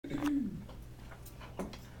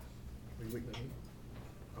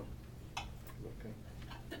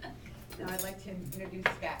I'd like to introduce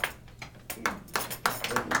Scott.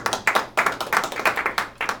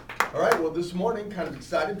 All right, well, this morning, kind of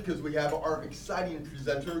excited because we have our exciting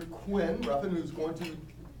presenter, Quinn Ruffin, who's going to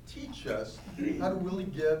teach us how to really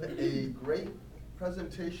give a great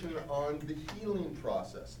presentation on the healing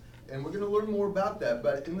process. And we're going to learn more about that,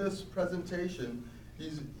 but in this presentation,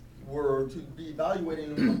 we're to be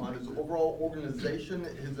evaluating him on his overall organization,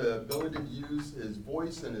 his ability to use his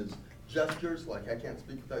voice and his gestures, like I can't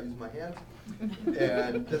speak without using my hands,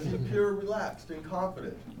 and does he appear relaxed and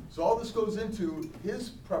confident? So all this goes into his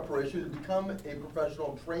preparation to become a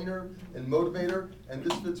professional trainer and motivator, and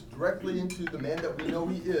this fits directly into the man that we know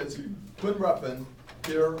he is, Quinn Ruffin,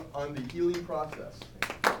 here on the healing process.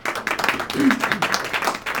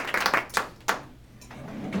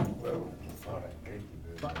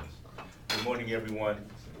 Good morning, everyone.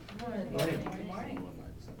 Good morning.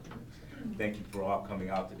 Thank you for all coming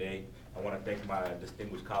out today. I want to thank my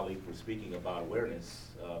distinguished colleague for speaking about awareness,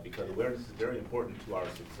 because awareness is very important to our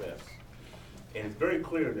success. And it's very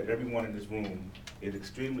clear that everyone in this room is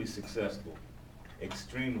extremely successful.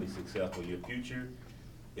 Extremely successful. Your future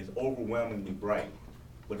is overwhelmingly bright.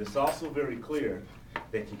 But it's also very clear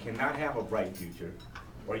that you cannot have a bright future,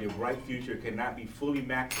 or your bright future cannot be fully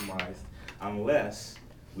maximized unless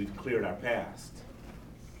we've cleared our past.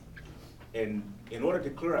 And in order to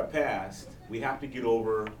clear our past, we have to get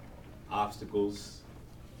over obstacles,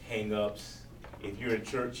 hang-ups. If you're in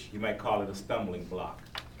church, you might call it a stumbling block.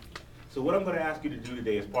 So what I'm going to ask you to do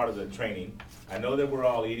today as part of the training, I know that we're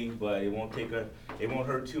all eating, but it won't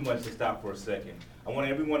hurt too much to stop for a second. I want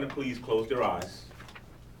everyone to please close their eyes.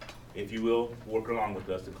 If you will, work along with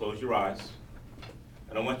us to close your eyes.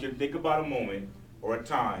 And I want you to think about a moment or a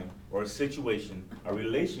time or a situation, a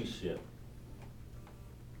relationship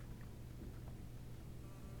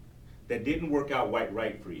that didn't work out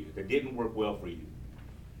right for you, that didn't work well for you.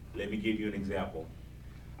 Let me give you an example.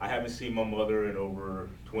 I haven't seen my mother in over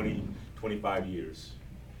 20, 25 years.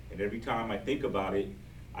 And every time I think about it,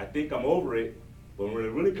 I think I'm over it, but when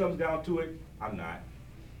it really comes down to it, I'm not.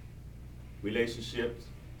 Relationships,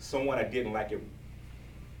 someone I didn't like at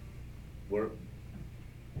work.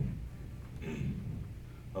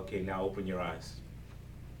 Okay, now open your eyes.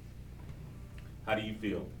 How do you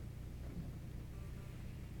feel?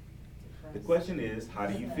 The question is, how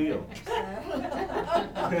do you feel?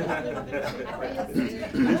 This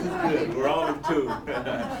is good. We're all in tune.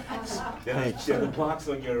 There's a box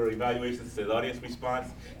on your evaluation that says audience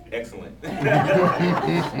response. Excellent.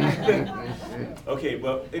 Okay,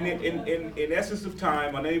 but in essence of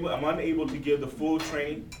time, I'm unable to give the full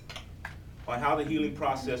training on how the healing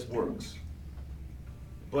process works.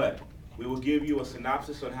 But we will give you a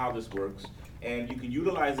synopsis on how this works, and you can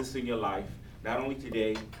utilize this in your life, not only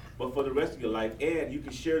today, but for the rest of your life, and you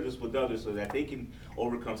can share this with others so that they can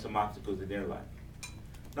overcome some obstacles in their life.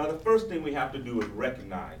 Now, the first thing we have to do is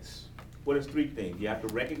recognize. Well, there's three things. You have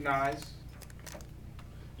to recognize,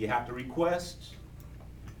 you have to request,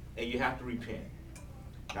 and you have to repent.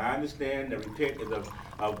 Now, I understand that repent is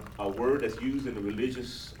a word that's used in the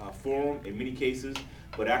religious forum in many cases,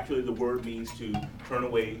 but actually the word means to turn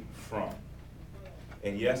away from.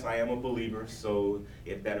 And yes, I am a believer, so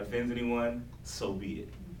if that offends anyone, so be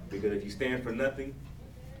it. Because if you stand for nothing,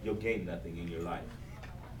 you'll gain nothing in your life.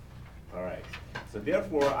 All right. So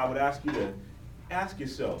therefore, I would ask you to ask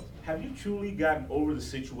yourself, have you truly gotten over the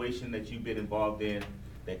situation that you've been involved in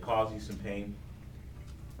that caused you some pain?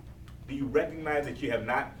 Do you recognize that you have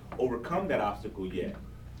not overcome that obstacle yet?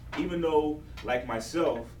 Even though, like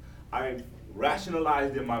myself, I've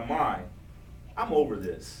rationalized in my mind, I'm over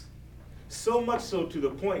this. So much so to the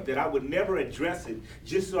point that I would never address it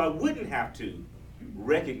just so I wouldn't have to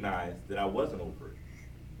recognize that I wasn't over it.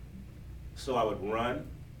 So I would run,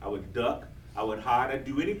 I would duck, I would hide, I'd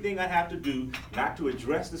do anything I have to do not to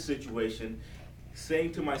address the situation,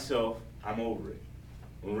 saying to myself, I'm over it.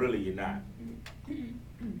 When really you're not.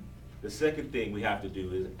 The second thing we have to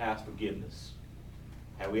do is ask forgiveness.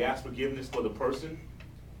 Have we asked forgiveness for the person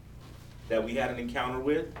that we had an encounter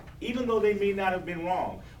with, even though they may not have been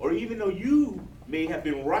wrong, or even though you may have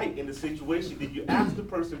been right in the situation? Did you ask the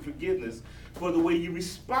person forgiveness for the way you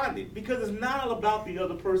responded? Because it's not all about the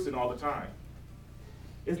other person all the time.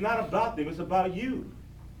 It's not about them, it's about you.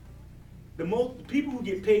 The people who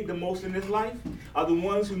get paid the most in this life are the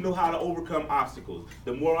ones who know how to overcome obstacles.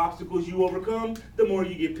 The more obstacles you overcome, the more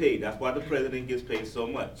you get paid. That's why the president gets paid so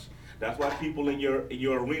much. That's why people in your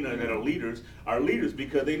arena that are leaders,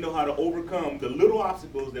 because they know how to overcome the little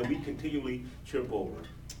obstacles that we continually trip over.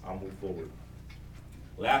 I'll move forward.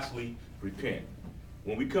 Lastly, repent.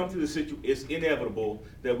 When we come to the situation, it's inevitable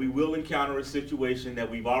that we will encounter a situation that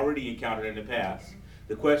we've already encountered in the past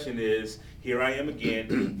The question is, here I am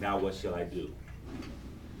again, now what shall I do?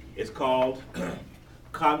 It's called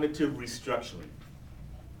cognitive restructuring,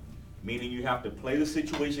 meaning you have to play the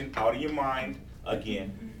situation out of your mind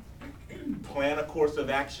again, plan a course of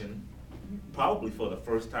action, probably for the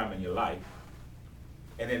first time in your life,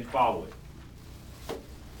 and then follow it.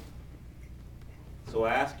 So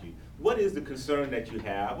I ask you, what is the concern that you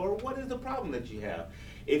have, or what is the problem that you have?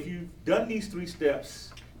 If you've done these 3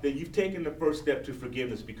 steps, then you've taken the first step to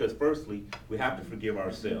forgiveness, because firstly, we have to forgive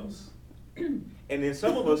ourselves. And then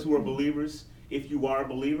some of us who are believers, if you are a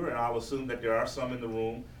believer, and I'll assume that there are some in the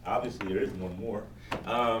room, obviously there is one more,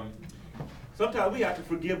 sometimes we have to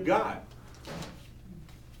forgive God.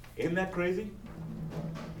 Isn't that crazy?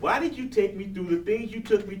 Why did you take me through the things you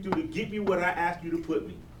took me through to get me what I asked you to put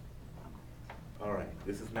me? All right,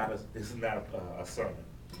 this is not a sermon.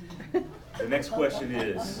 The next question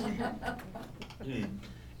is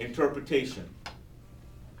interpretation.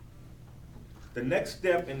 The next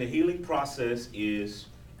step in the healing process is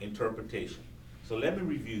interpretation. So let me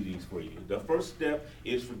review these for you. The first step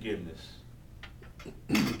is forgiveness.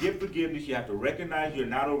 To get forgiveness, you have to recognize you're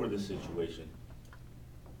not over the situation.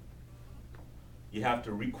 You have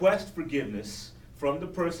to request forgiveness from the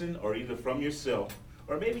person, or either from yourself,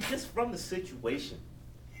 or maybe just from the situation.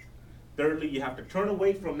 Thirdly, you have to turn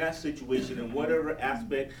away from that situation in whatever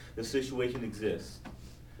aspect the situation exists.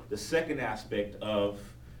 The second aspect of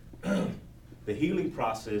the healing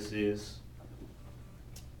process is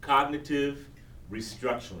cognitive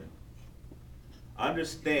restructuring.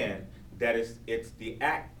 Understand that it's the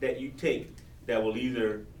act that you take that will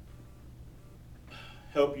either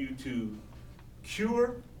help you to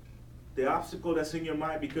cure the obstacle that's in your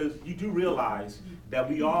mind, because you do realize that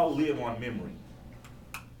we all live on memory.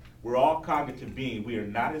 We're all cognitive beings. We are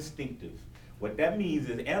not instinctive. What that means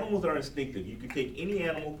is animals are instinctive. You can take any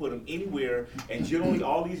animal, put them anywhere, and generally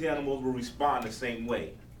all these animals will respond the same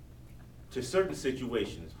way to certain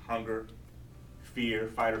situations: hunger, fear,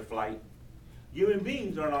 fight or flight. Human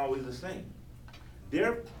beings aren't always the same.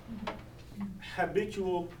 Their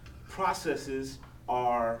habitual processes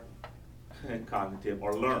are cognitive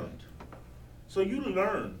or learned. So you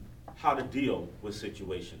learn how to deal with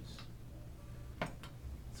situations.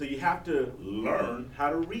 So you have to learn how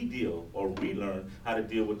to re-deal or relearn how to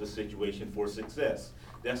deal with the situation for success.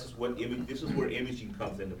 This is where imaging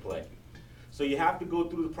comes into play. So you have to go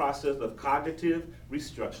through the process of cognitive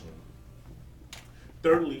restructuring.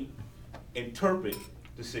 Thirdly, interpret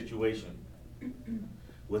the situation.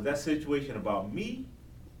 Was that situation about me,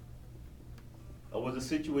 or was the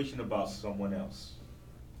situation about someone else?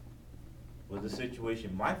 Was the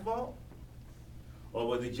situation my fault, or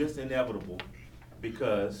was it just inevitable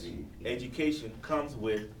because education comes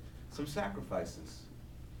with some sacrifices?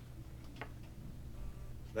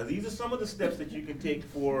 Now these are some of the steps that you can take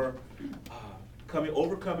for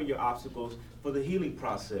overcoming your obstacles for the healing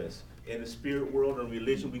process. In the spirit world and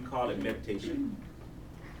religion, we call it meditation.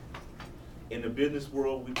 In the business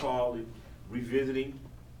world, we call it revisiting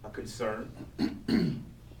a concern.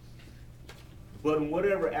 But in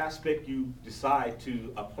whatever aspect you decide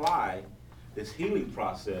to apply this healing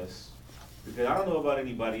process, because I don't know about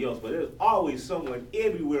anybody else, but there's always someone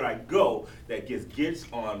everywhere I go that gets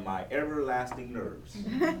on my everlasting nerves.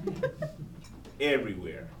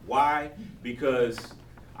 Everywhere. Why? Because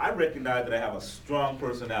I recognize that I have a strong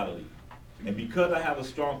personality. And because I have a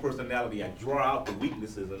strong personality, I draw out the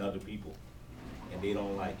weaknesses in other people. And they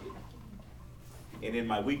don't like it. And in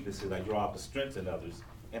my weaknesses, I draw out the strengths in others,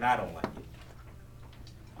 and I don't like it.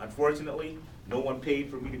 Unfortunately, no one paid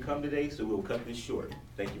for me to come today, so we'll cut this short.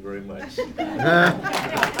 Thank you very much. We'll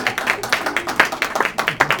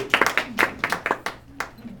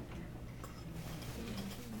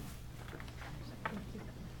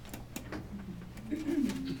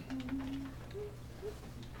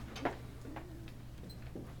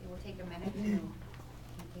take a minute to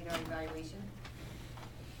complete our evaluation.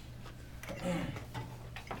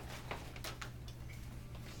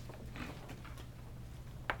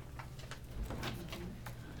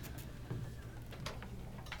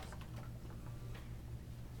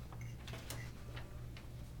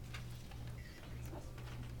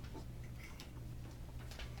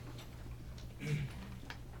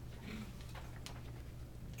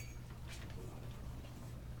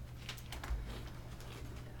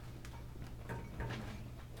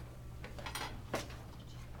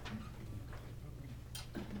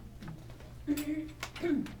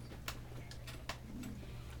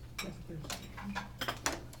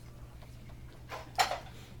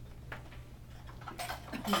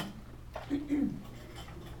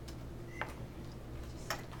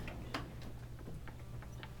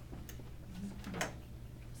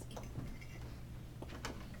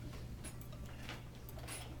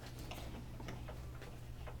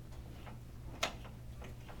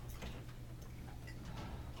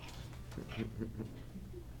 Okay,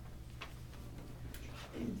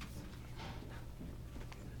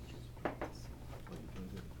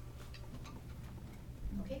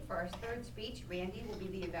 for our third speech, Randy will be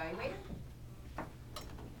the evaluator.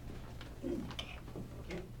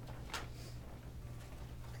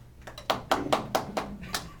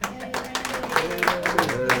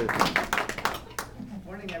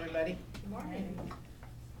 Morning, everybody. Good morning.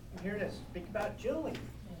 I'm here to speak about Julie.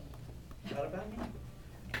 Not about me.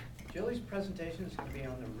 Julie's presentation is going to be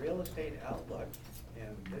on the real estate outlook,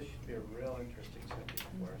 and this should be a real interesting subject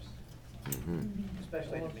for us,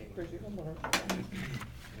 especially to me. I'm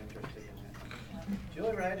interested in that.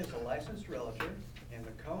 Julie Wright is a licensed realtor and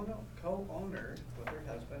the co-owner with her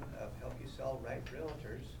husband of Help You Sell Right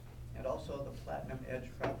Realtors, and also the Platinum Edge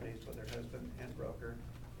Properties with her husband and broker,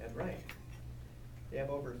 Ed Wright. They have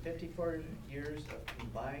over 54 years of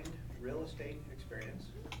combined real estate experience.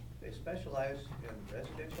 They specialize in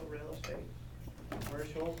residential real estate,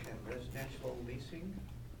 commercial and residential leasing,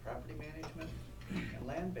 property management, and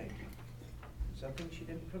land banking. Something she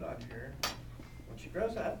didn't put on here, when she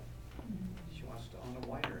grows up, she wants to own a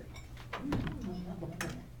winery.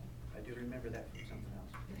 I do remember that from something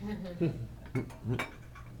else.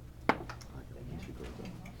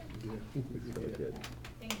 Yeah, good.